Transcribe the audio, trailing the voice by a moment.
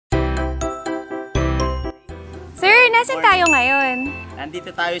Nasaan tayo ngayon? Nandito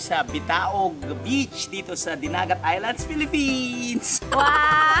tayo sa Bitaog Beach dito sa Dinagat Islands, Philippines!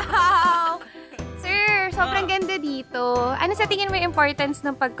 Wow! Sir, sobrang ganda dito. Ano sa tingin mo yung importance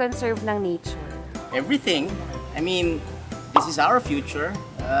ng pag-conserve ng nature? Everything. I mean, this is our future.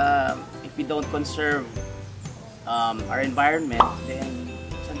 If we don't conserve our environment, then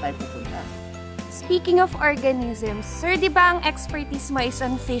saan tayo pupunta? Speaking of organisms, sir, di ba ang expertise mo is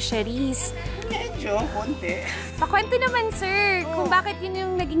on fisheries? Medyo, konti. Pakwento naman, sir, kung bakit yun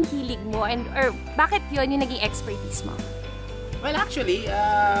yung naging hilig mo or bakit yun yung naging expertise mo? Well, actually,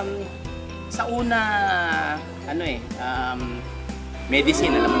 sa una,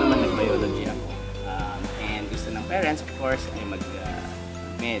 medicine, alam mo naman, nag-biology ako. And gusto ng parents, of course, ay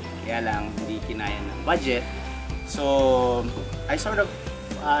mag-med. Kaya lang, hindi kinaya ng budget. So, I sort of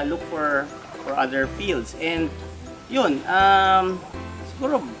look for other fields. And yun,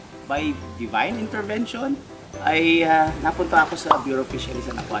 siguro by divine intervention, ay napunta ako sa Bureau of Fisheries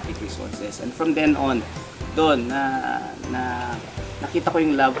and Aquatic Resources. And from then on, doon nakita ko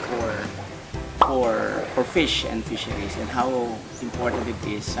yung love for fish and fisheries and how important it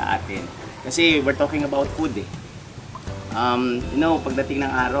is sa atin. Kasi we're talking about food eh. You know, pagdating ng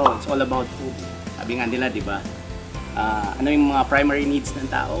araw, it's all about food. Sabi nga nila, di ba? Ano yung mga primary needs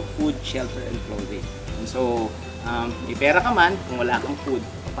ng tao? Food, shelter, and clothing. And so, may pera ka man, kung wala kang food,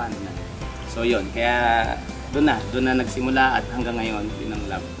 paano na? So yun, kaya doon na nagsimula at hanggang ngayon, yun ang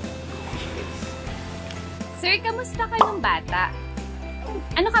love ko. Sir, kamusta ka nung bata?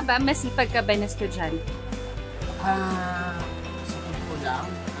 Ano ka ba? Masipag ka ba na estudyante? Masipag ko lang.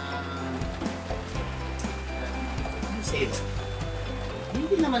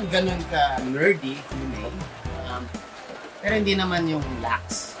 Hindi naman ganun ka nerdy, you know. Pero hindi naman yung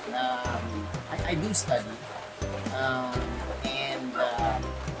lax. I do study. And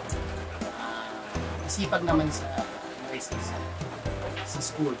masipag naman sa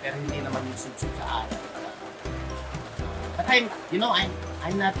school, pero hindi naman yung sub-sub sa aral. But I'm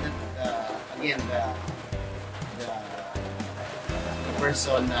not the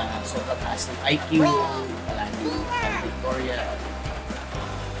person na sobrang taas ng IQ, palagi Victoria,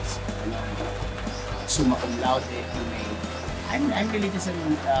 summa cum laude, I'm really just an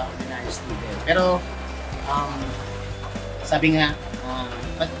ordinary student. Pero, sabi nga,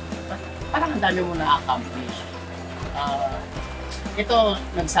 parang ang dami mo na-accomplish. Ito,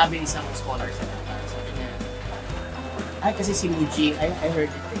 nagsabi isang scholar sa mga, sabi niya, ay kasi si Mudjie, I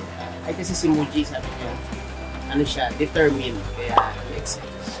heard it eh. Ay kasi si Mudjie, sabi niya, ano siya, determined, kaya he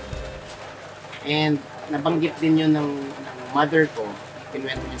excels. And nabanggit din yun ng mother ko,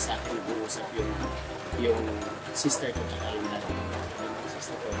 kinuwento niya sa akin, nag-uusap yung sister ko, tsaka yung daddy ko, yung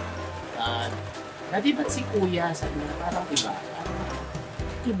sister ko. Daddy, ba't si kuya? Sabi niya, parang iba.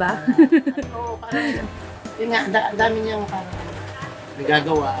 Iba? Oo, parang, yun nga, ang dami niyang parang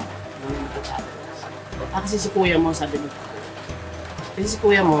nagagawa ng others. Kasi si kuya mo, sabi niya, kasi si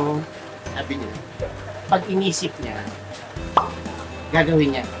kuya mo, sabi niya, pag inisip niya,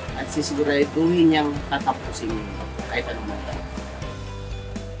 gagawin niya. At sisiguraduhin niyang tatapusin niya kahit anong mga.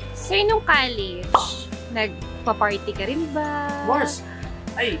 So, nung college, nagpa-party ka rin ba? Of course!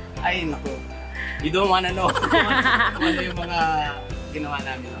 Ay, naku. You don't wanna know kung ano yung mga ginawa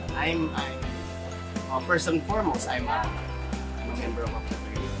namin. First and foremost, I'm a member of a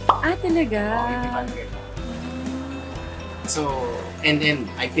fraternity. Talaga? So, and then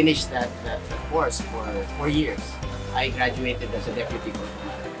I finished that course for 4 years. I graduated as a deputy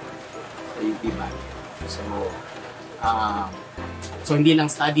governor sa UP Baguio. So hindi lang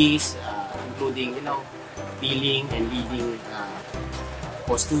studies, including, dealing and leading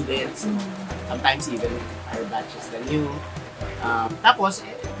co-students, sometimes even higher batches than you. Tapos,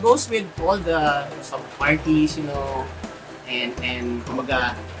 it goes with all some parties, and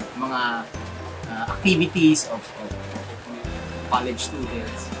kumbaga, mga activities of college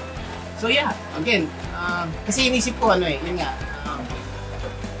students. So yeah, again, kasi inisip ko yun nga,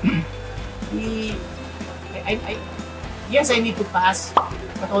 yes, I need to pass,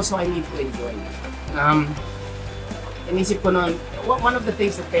 but also I need to enjoy. Inisip ko noon, one of the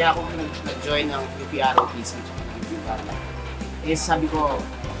things that kaya ako nag-join ng UPROTC is sabi ko,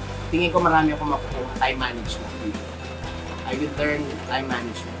 tingin ko marami ako makukuha time management. I will learn time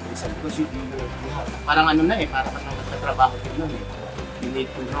management. Because you have, parang parang nagtatrabaho din nun eh. You need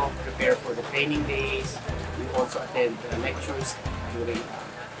to prepare for the training days. You also attend lectures during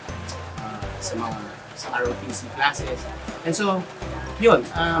sa ROTC classes. And so, yun.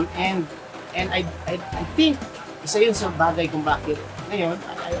 And I think isa yun sa bagay kung bakit ngayon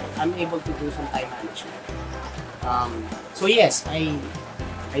I'm able to do some time management. So yes, I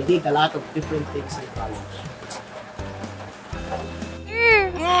did a lot of different things in college.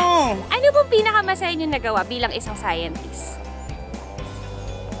 pong pinakamasaya niyo nagawa bilang isang scientist?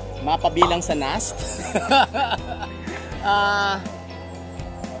 Mapabilang sa nest?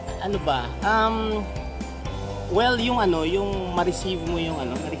 Ano ba? Well, yung ma-receive mo yung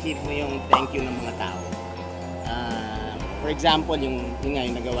thank you ng mga tao. For example, yung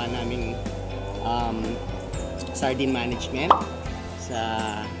nagawa naming sardine management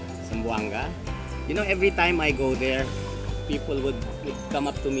sa Zamboanga. You know, every time I go there, people would come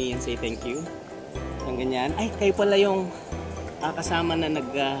up to me and say thank you. Ang ganyan. Ay, kayo pala yung kasama na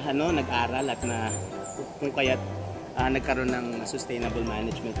nag-aral at na kung kaya't nagkaroon ng sustainable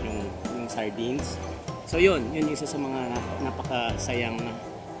management yung sardines. So yun isa sa mga napakasayang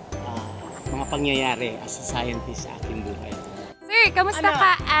mga pangyayari as a scientist sa aking buhay. Sir, kamusta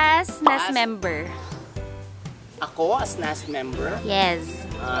ka as NAS member? Ako as NAS member? Yes.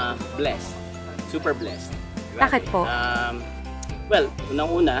 Blessed. Super blessed. Bakit po? Well,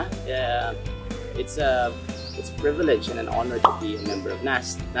 unang-una, it's a privilege and an honor to be a member of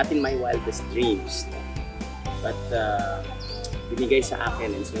NAS. Not in my wildest dreams, but binigay sa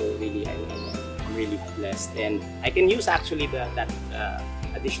akin, and so really I'm really blessed, and I can use actually that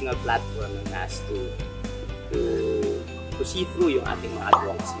additional platform ng NAS to see through yung ating mga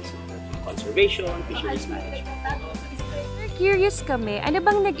advocacies, conservation, fisheries management. Curious kami, ano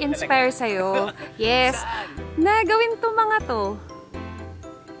bang nag-inspire sa'yo? Yes, na gawin to mga to?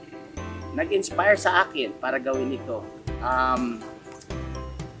 Nag-inspire sa akin para gawin ito. Ano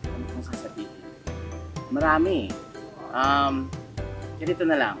kong sasabihin? Marami. Ganito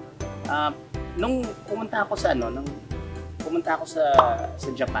na lang. Nung pumunta ako sa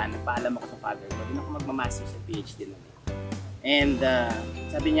Japan, nagpaalam ako sa father ko, doon ako magmamaster sa PhD na. And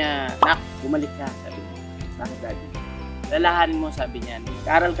sabi niya, "Nak, bumalik ka." Sabi niya, "Bakit, Daddy?" "Lalahanin mo," sabi niya.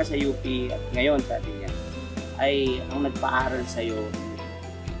 "Nag-aral ka sa UP at ngayon," sabi niya, "ay ang nagpaaral sa'yo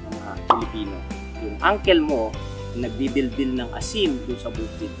mga Pilipino. Yung uncle mo, nagdidildil ng asin doon sa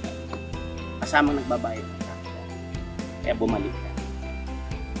bukid. Kasamang nagbabayad ng tax. Kaya bumalik ka."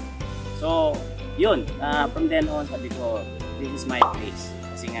 So, yun. From then on, sabi ko, this is my place.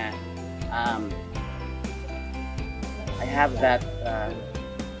 Kasi nga, I have that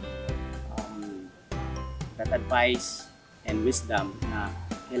advice and wisdom na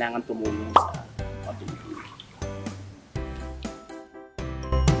kailangan tumulong sa